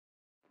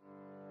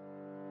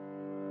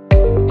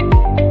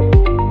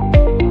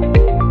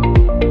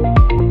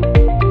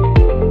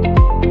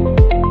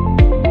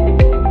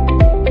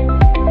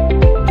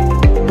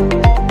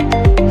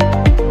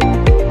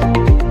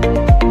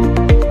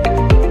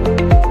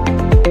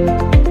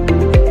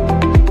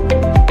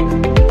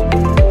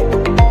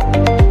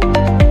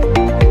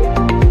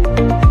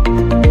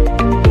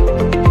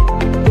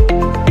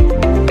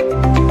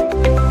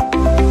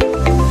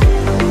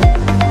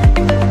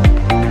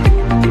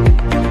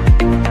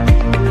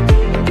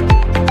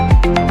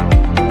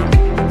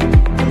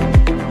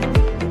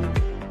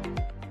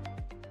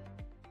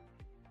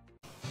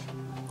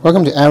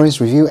Welcome to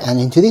Ari's Review, and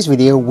in today's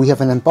video we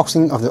have an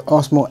unboxing of the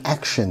Osmo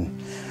Action.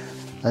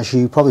 As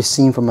you've probably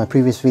seen from my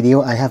previous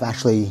video, I have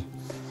actually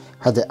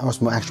had the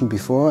Osmo Action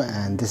before,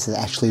 and this is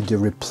actually the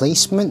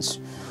replacement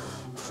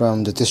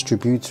from the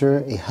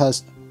distributor. It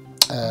has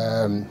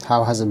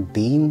how hasn't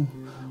been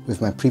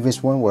with my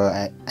previous one,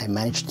 where I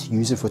managed to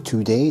use it for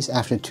 2 days.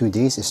 After 2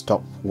 days it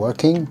stopped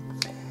working,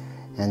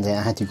 and then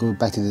I had to go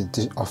back to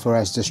the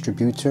authorized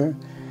distributor,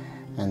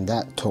 and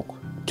that took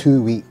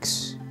 2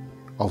 weeks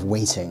of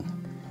waiting.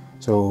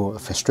 So a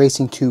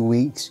frustrating 2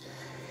 weeks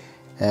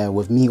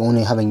with me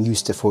only having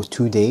used it for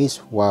 2 days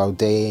while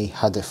they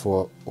had it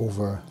for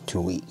over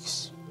 2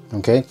 weeks.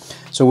 Okay,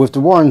 so with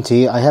the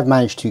warranty, I have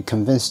managed to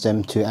convince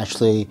them to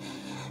actually,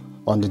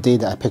 on the day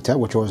that I picked up,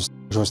 which was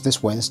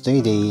this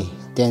Wednesday, they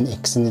then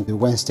extended to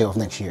Wednesday of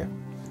next year.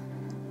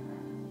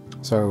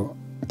 So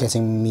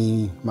getting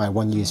me my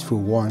 1 year's full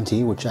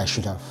warranty, which I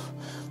should have.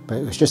 But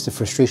it was just the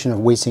frustration of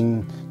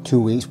waiting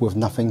 2 weeks with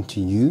nothing to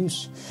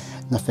use,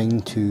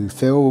 nothing to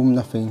film,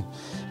 nothing.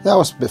 That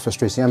was a bit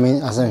frustrating. I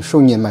mean, as I've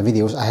shown you in my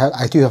videos,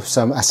 I do have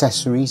some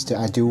accessories that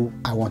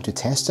I want to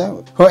test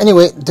out. Well,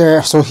 anyway,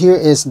 so here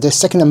is the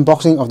second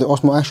unboxing of the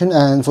Osmo Action,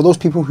 and for those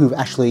people who've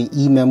actually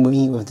emailed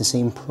me with the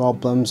same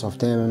problems of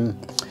them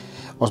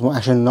Osmo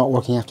Action not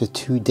working after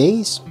 2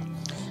 days,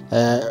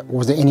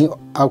 was there any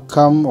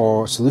outcome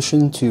or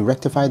solution to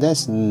rectify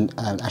this? And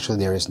actually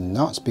there is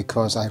not,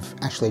 because I've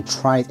actually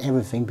tried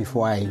everything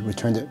before I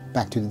returned it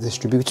back to the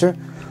distributor,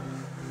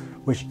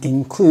 which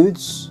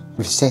includes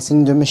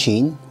resetting the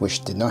machine,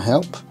 which did not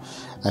help.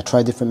 I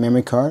tried different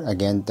memory card,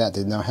 again that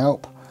did not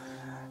help.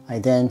 I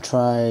then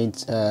tried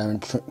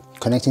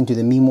connecting to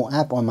the Mimo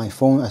app on my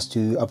phone as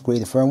to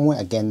upgrade the firmware.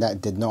 Again,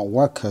 that did not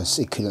work because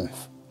it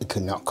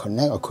could not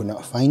connect or could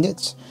not find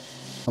it.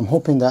 I'm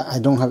hoping that I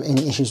don't have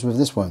any issues with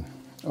this one,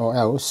 or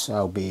else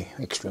I'll be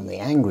extremely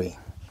angry.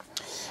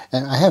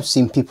 And I have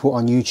seen people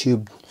on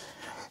YouTube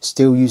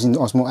still using the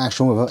Osmo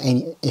Action without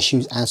any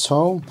issues at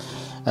all.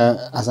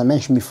 As I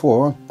mentioned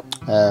before,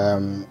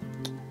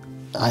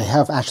 I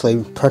have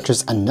actually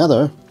purchased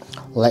another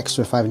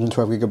extra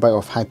 512GB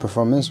of high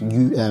performance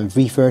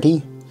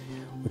V30,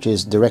 which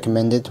is the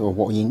recommended or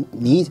what you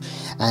need.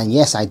 And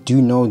yes, I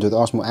do know that the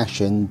Osmo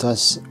Action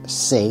does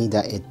say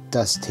that it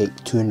does take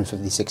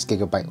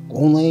 256GB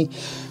only,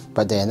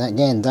 but then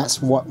again,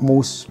 that's what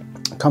most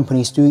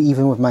companies do.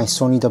 Even with my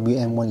Sony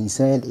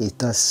WM-1EZ, it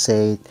does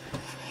say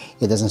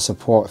it doesn't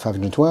support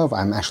 512.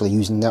 I'm actually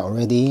using that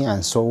already,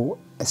 and so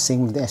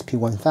same with the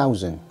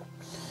SP1000.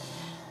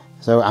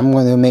 So I'm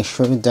going to make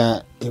sure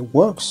that it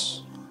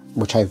works,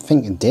 which I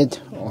think it did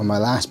on my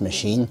last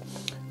machine,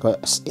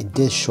 because it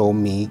did show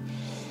me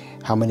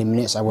how many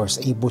minutes I was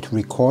able to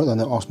record on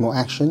the Osmo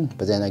Action,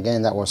 but then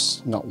again that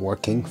was not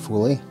working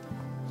fully.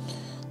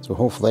 So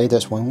hopefully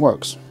this one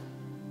works.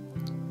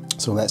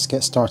 So let's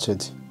get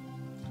started.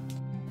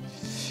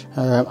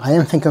 I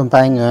am thinking of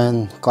buying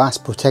a glass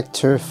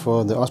protector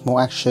for the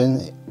Osmo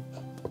Action,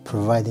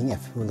 providing it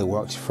fully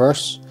works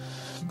first,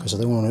 because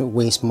I don't want to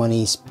waste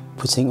money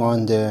putting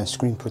on the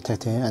screen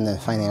protector and then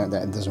finding out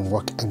that it doesn't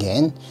work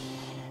again.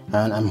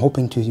 And I'm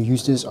hoping to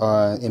use this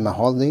in my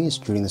holidays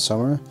during the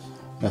summer,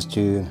 just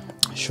to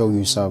show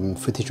you some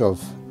footage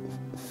of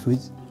food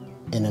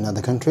in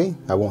another country.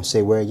 I won't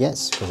say where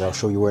yet, because I'll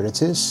show you where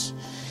it is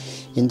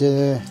in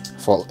a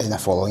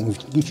following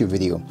YouTube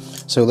video.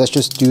 So let's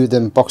just do the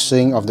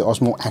unboxing of the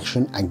Osmo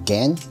Action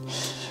again.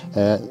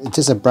 It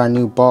is a brand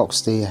new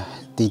box. They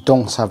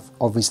don't have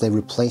obviously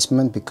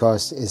replacement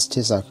because it's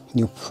just a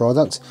new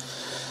product.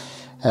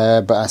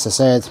 But as I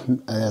said,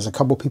 there's a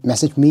couple of people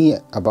messaged me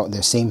about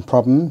the same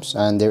problems,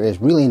 and there is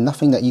really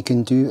nothing that you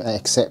can do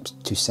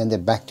except to send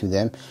it back to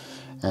them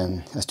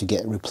and as to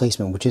get a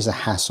replacement, which is a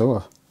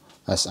hassle,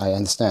 as I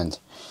understand.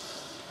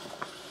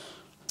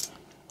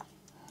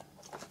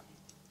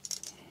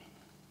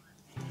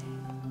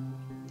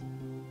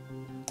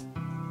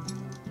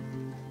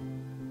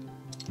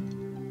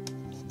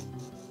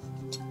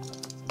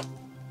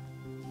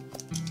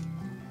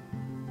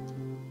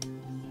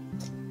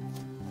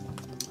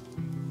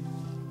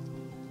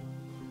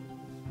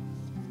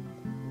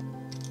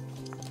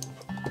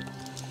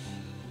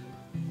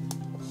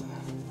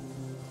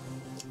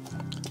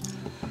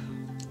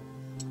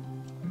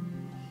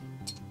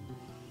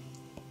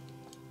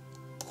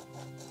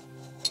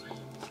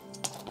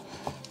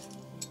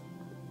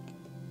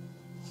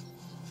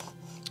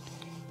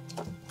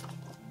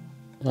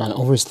 And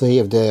obviously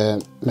if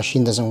the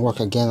machine doesn't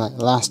work again like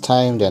last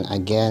time, then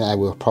again I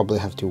will probably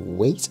have to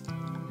wait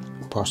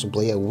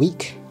possibly a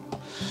week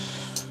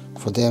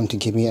for them to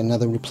give me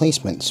another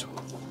replacement,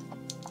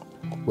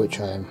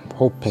 which I'm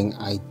hoping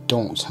I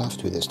don't have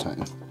to this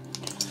time.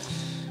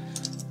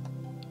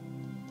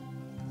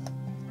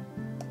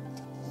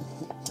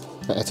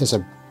 But it is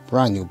a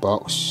brand new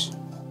box.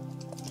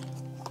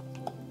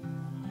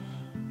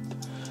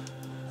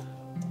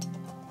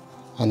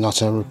 And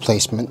not a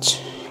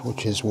replacement,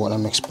 which is what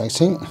I'm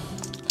expecting.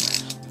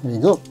 There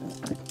you go.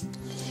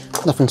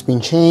 Nothing's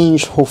been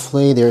changed.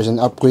 Hopefully there's an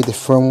upgraded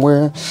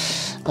firmware.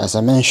 As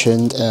I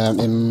mentioned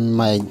in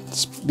my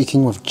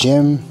speaking with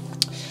Jim,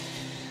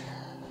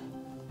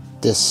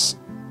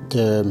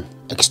 the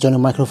external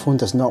microphone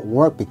does not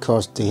work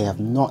because they have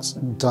not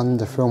done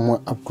the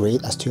firmware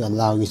upgrade as to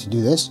allow you to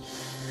do this,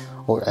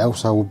 or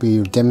else I will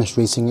be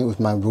demonstrating it with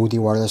my Rode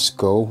Wireless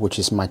Go, which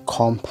is my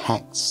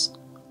compact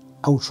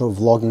ultra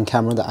vlogging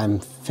camera that I'm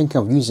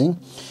thinking of using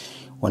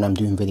when I'm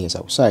doing videos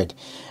outside.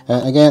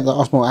 Again, the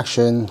Osmo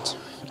Action,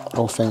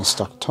 all things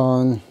stuck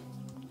on.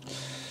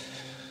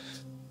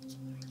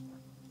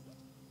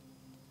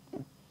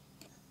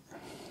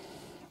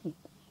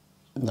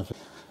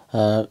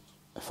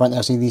 Front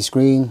LCD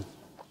screen,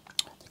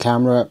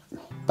 camera,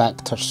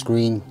 back touch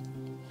screen,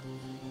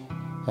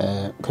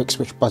 quick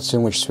switch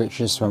button which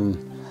switches from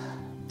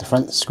the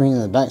front screen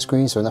and the back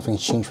screen, so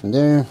nothing's changed from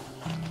there.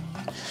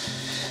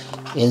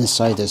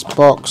 Inside this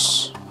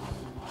box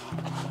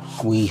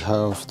we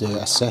have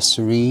the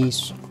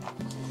accessories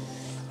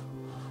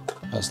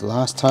as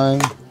last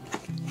time,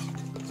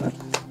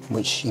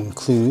 which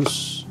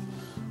includes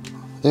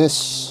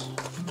this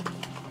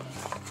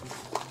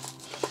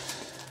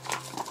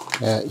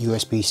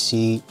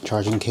USB-C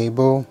charging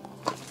cable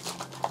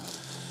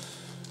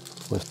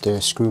with the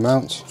screw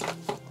mount,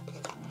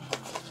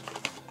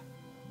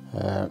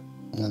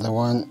 another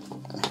one,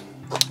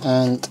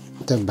 and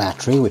the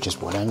battery, which is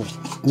what I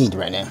need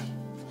right now.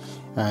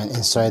 And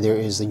inside there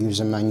is the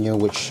user manual,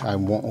 which I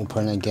won't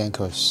open again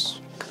because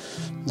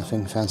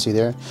nothing fancy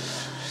there.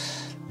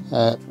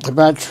 The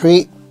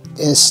battery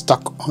is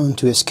stuck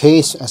onto its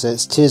case. As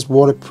it is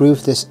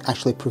waterproof, this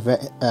actually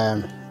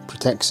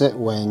protects it.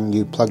 When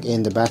you plug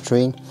in the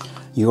battery,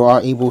 you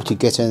are able to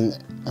get in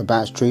a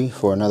battery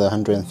for another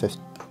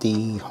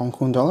 150 Hong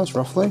Kong dollars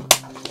roughly.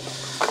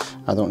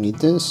 I don't need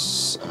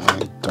this,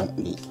 I don't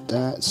need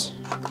that,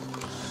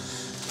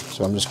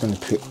 so I'm just going to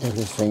put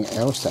everything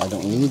else that I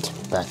don't need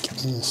back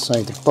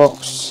inside the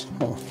box,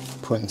 or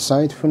put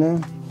inside for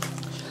now.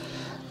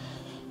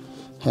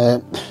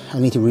 I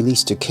need to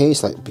release the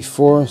case like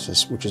before,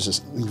 which is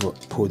this lever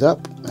pulled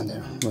up, and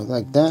then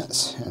like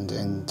that, and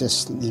then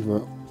this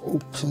lever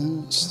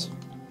opens,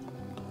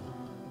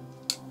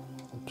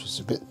 which is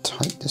a bit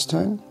tight this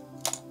time.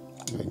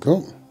 There we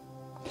go.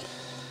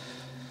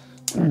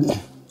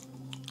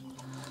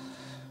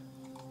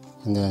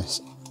 And then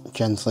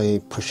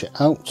gently push it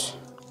out.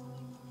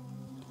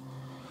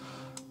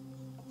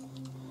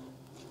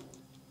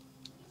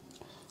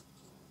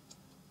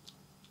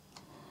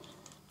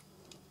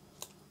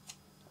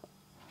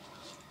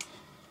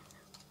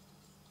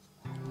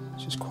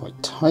 It's just quite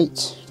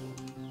tight.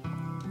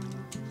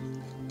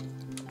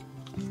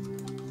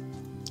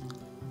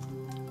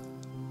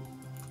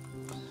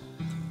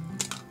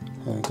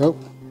 There we go.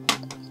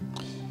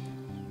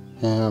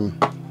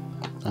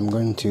 I'm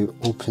going to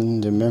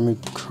open the memory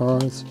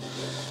card.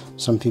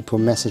 Some people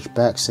message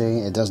back saying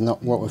it does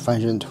not work with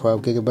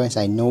 512 gigabytes.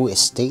 I know it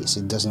states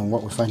it doesn't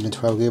work with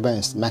 512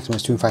 gigabytes. The maximum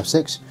is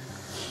 256.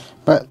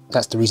 But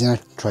that's the reason I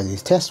try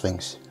to test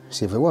things,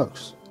 see if it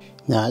works.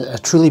 Now, I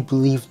truly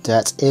believe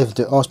that if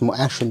the Osmo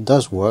Action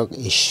does work,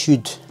 it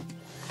should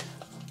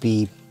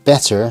be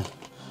better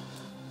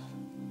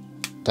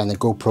than the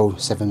GoPro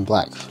 7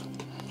 Black.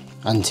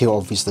 Until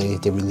obviously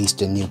they released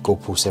the new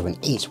GoPro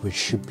 7.8, which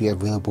should be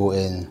available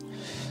in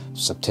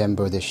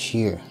September this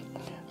year.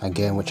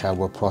 Again, which I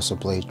will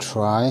possibly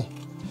try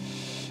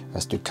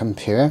as to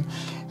compare.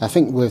 I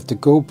think with the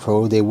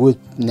GoPro they would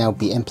now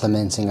be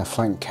implementing a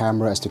front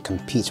camera as to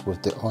compete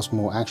with the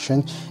Osmo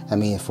Action. I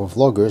mean, for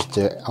vloggers,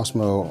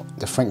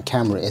 the front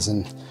camera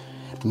isn't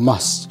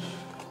must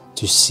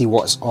to see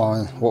what's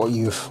on,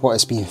 what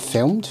is being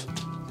filmed.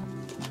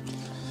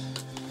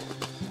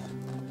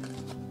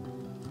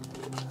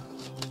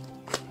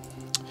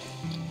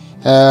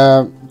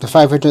 The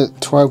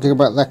 512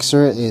 gigabyte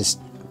Lexer is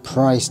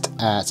priced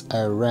at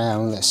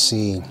around, let's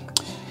see,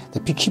 the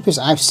cheapest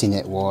I've seen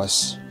it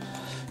was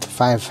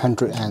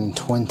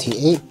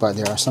 528, but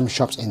there are some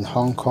shops in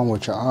Hong Kong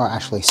which are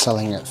actually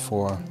selling it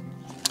for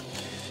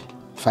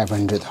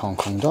 500 Hong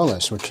Kong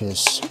dollars, which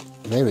is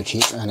very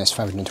cheap, and it's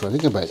 512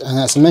 gigabytes. And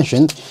as I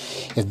mentioned,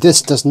 if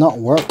this does not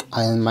work,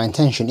 and my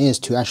intention is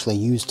to actually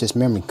use this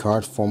memory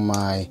card for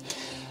my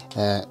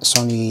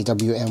Sony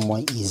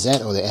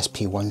WM1EZ or the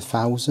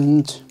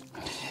SP1000.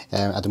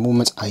 At the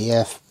moment I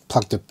have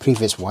plugged the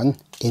previous one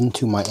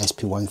into my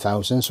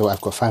SP1000, so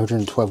I've got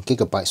 512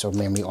 gigabytes of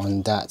memory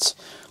on that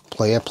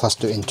player plus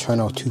the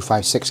internal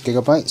 256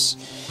 gigabytes.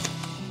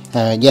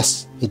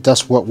 Yes, it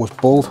does work with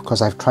both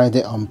because I've tried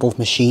it on both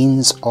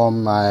machines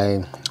on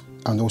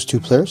those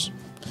two players.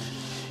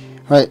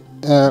 Right,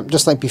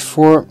 just like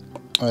before,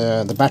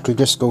 the battery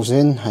just goes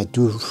in. I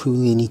do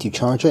really need to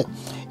charge it.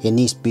 It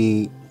needs to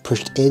be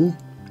pushed in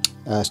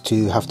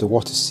to have the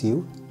water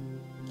seal,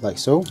 like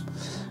so.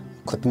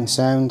 Clipping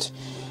sound.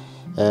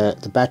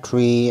 The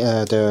battery,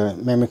 the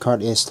memory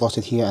card is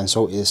slotted here, and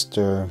so is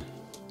the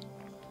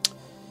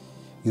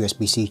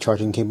USB-C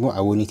charging cable. I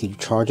will need to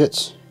charge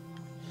it.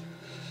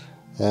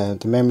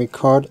 The memory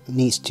card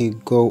needs to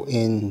go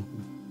in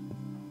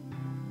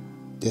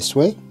this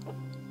way,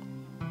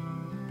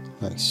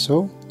 like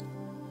so.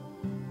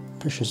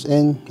 Pushes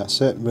in,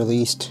 that's it,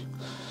 released.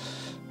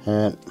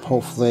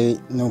 Hopefully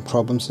no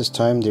problems this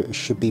time. There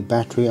should be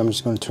battery. I'm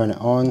just going to turn it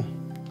on.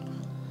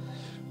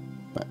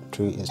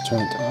 Battery is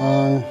turned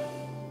on.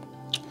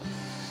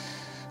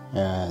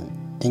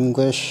 And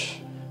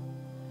English.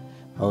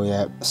 Oh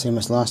yeah, same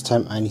as last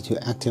time, I need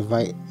to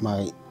activate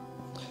my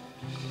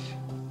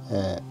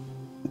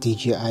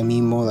DJI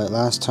mode like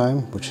last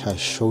time, which I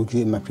showed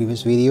you in my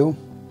previous video.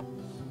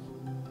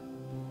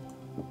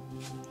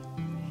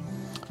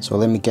 So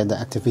let me get that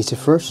activated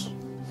first.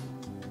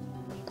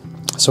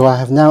 So I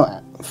have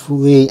now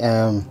fully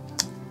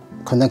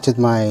connected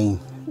my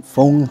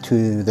phone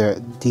to the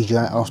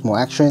DJI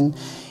Osmo Action.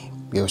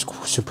 It was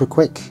super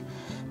quick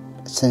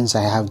since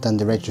I have done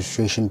the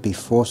registration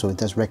before, so it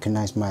does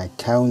recognize my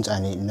account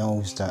and it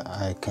knows that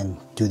I can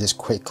do this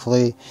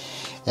quickly.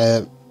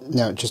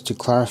 Now just to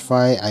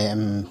clarify, I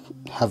am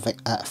having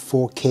at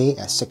 4K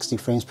at 60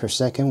 frames per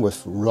second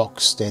with rock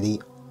steady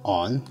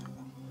on.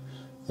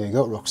 There you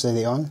go, rock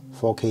steady on,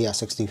 4K at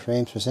 60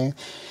 frames per second.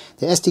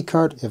 The SD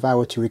card, if I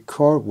were to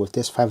record with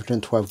this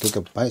 512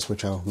 gigabytes,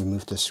 which I'll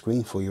remove the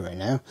screen for you right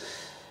now,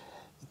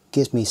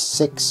 gives me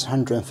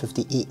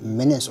 658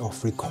 minutes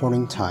of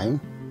recording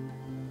time,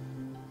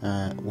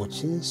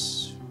 which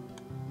is,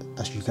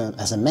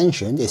 as I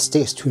mentioned, it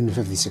states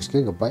 256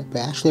 gigabytes, but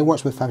actually it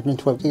works with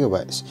 512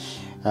 gigabytes.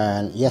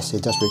 And yes,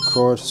 it does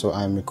record, so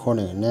I'm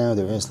recording it now.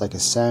 There is like a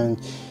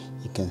sound.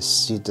 You can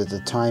see that the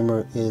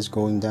timer is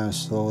going down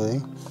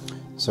slowly.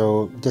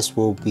 So this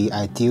will be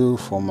ideal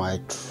for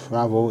my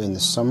travel in the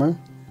summer.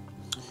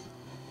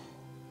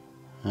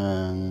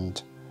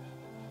 And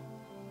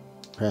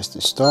press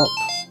the stop.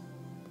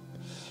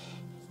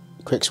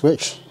 Quick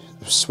switch.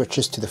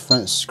 Switches to the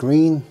front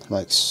screen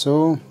like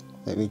so.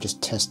 Let me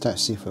just test that,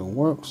 see if it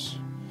works.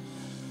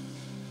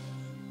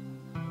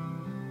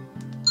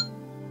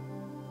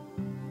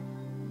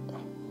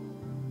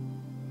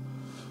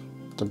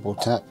 Double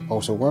tap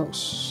also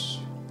works.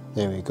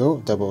 There we go,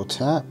 double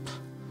tap.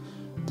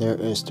 There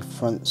is the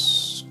front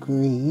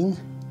screen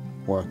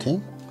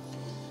working.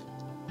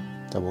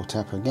 Double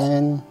tap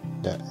again,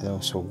 that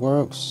also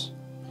works.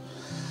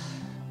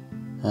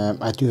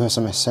 I do have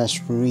some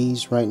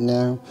accessories right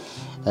now.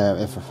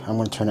 If I'm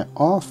going to turn it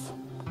off,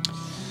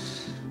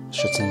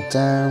 shutting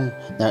down.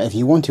 Now if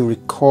you want to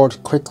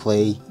record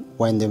quickly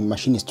when the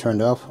machine is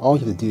turned off, all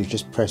you have to do is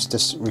just press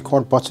this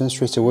record button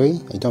straight away.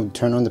 You don't have to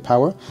turn on the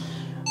power.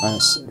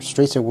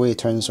 Straight away it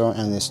turns on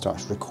and it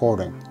starts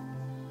recording.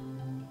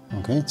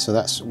 Okay, so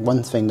that's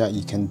one thing that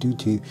you can do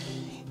to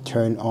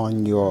turn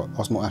on your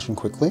Osmo Action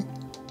quickly.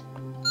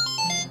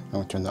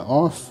 I'll turn that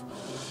off.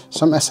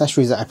 Some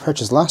accessories that I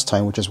purchased last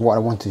time, which is what I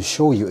wanted to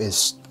show you,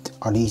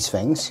 are these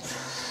things.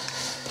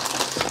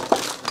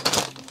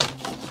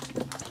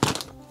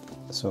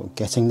 So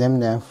getting them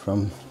now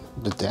from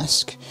the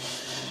desk.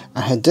 I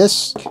had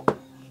this,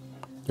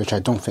 which I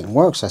don't think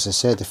works. As I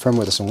said, the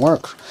firmware doesn't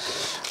work.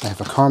 I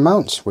have a car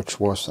mount, which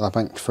was I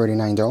think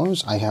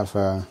 $39. I have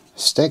a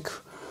stick,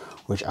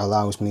 which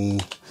allows me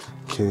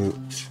to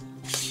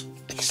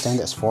extend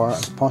it as far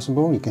as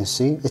possible. You can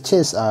see it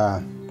is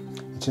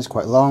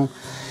quite long.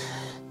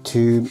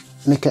 To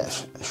make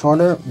it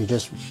shorter, you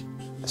just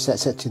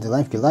set it to the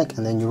length you like,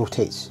 and then you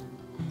rotate,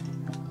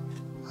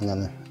 and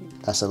then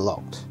that's it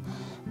locked.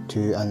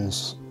 To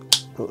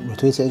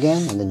rotate it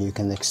again, and then you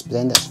can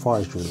extend it as far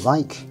as you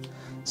like.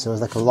 So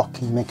it's like a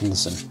locking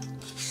mechanism,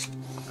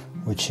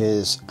 which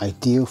is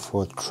ideal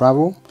for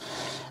travel.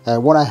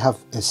 What I have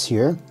is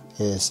here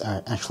is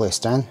actually a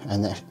stand,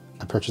 and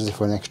I purchased it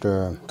for an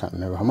extra, can't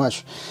remember how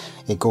much.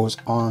 It goes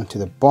on to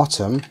the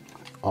bottom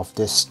of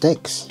the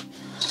sticks,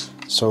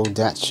 so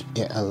that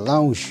it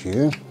allows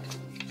you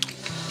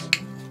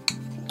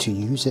to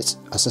use it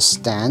as a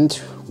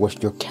stand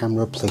with your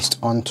camera placed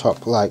on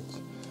top like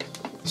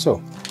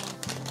so.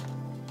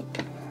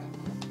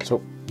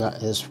 So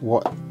that is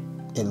what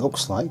it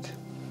looks like.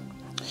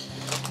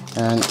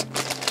 And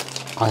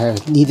I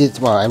have needed,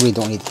 well, I really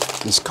don't need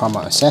these car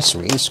mount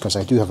accessories because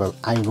I do have an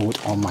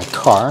iRoad on my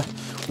car,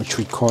 which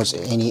records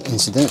any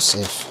incidents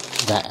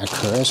if that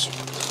occurs.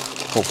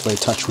 Hopefully,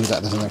 touch wood,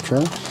 that doesn't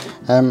occur.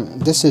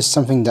 This is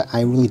something that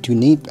I really do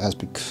need, as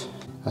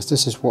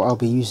this is what I'll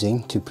be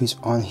using to put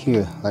on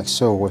here, like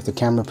so. With the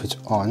camera put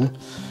on,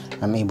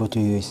 I'm able to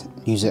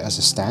use it as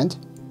a stand.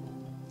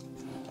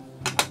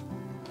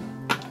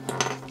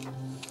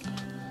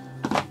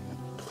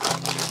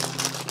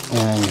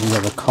 And we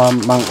have a car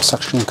mount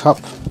suction cup.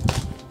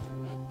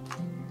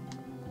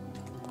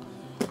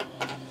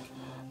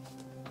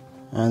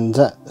 And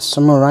that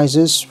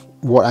summarizes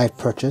what I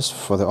purchased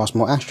for the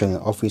Osmo Action.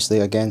 Obviously,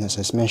 again, as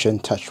I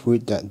mentioned, touch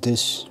wood, that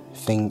this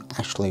thing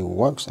actually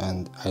works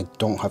and I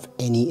don't have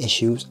any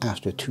issues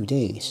after 2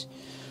 days.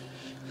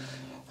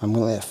 I'm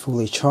going to let it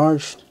fully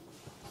charged.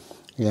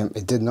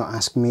 It did not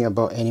ask me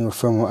about any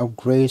firmware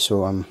upgrade,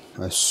 so I'm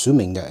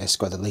assuming that it's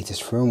got the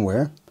latest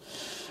firmware.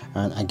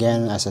 And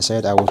again, as I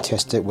said, I will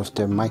test it with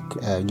the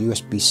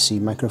USB-C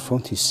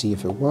microphone to see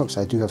if it works.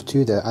 I do have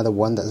two. The other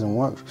one doesn't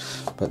work,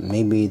 but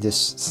maybe this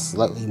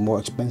slightly more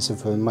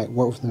expensive might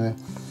work with the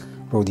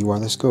Rode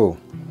Wireless Go.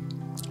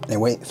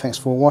 Anyway, thanks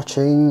for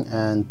watching,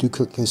 and do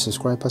click the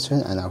subscribe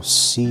button, and I'll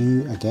see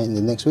you again in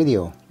the next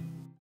video.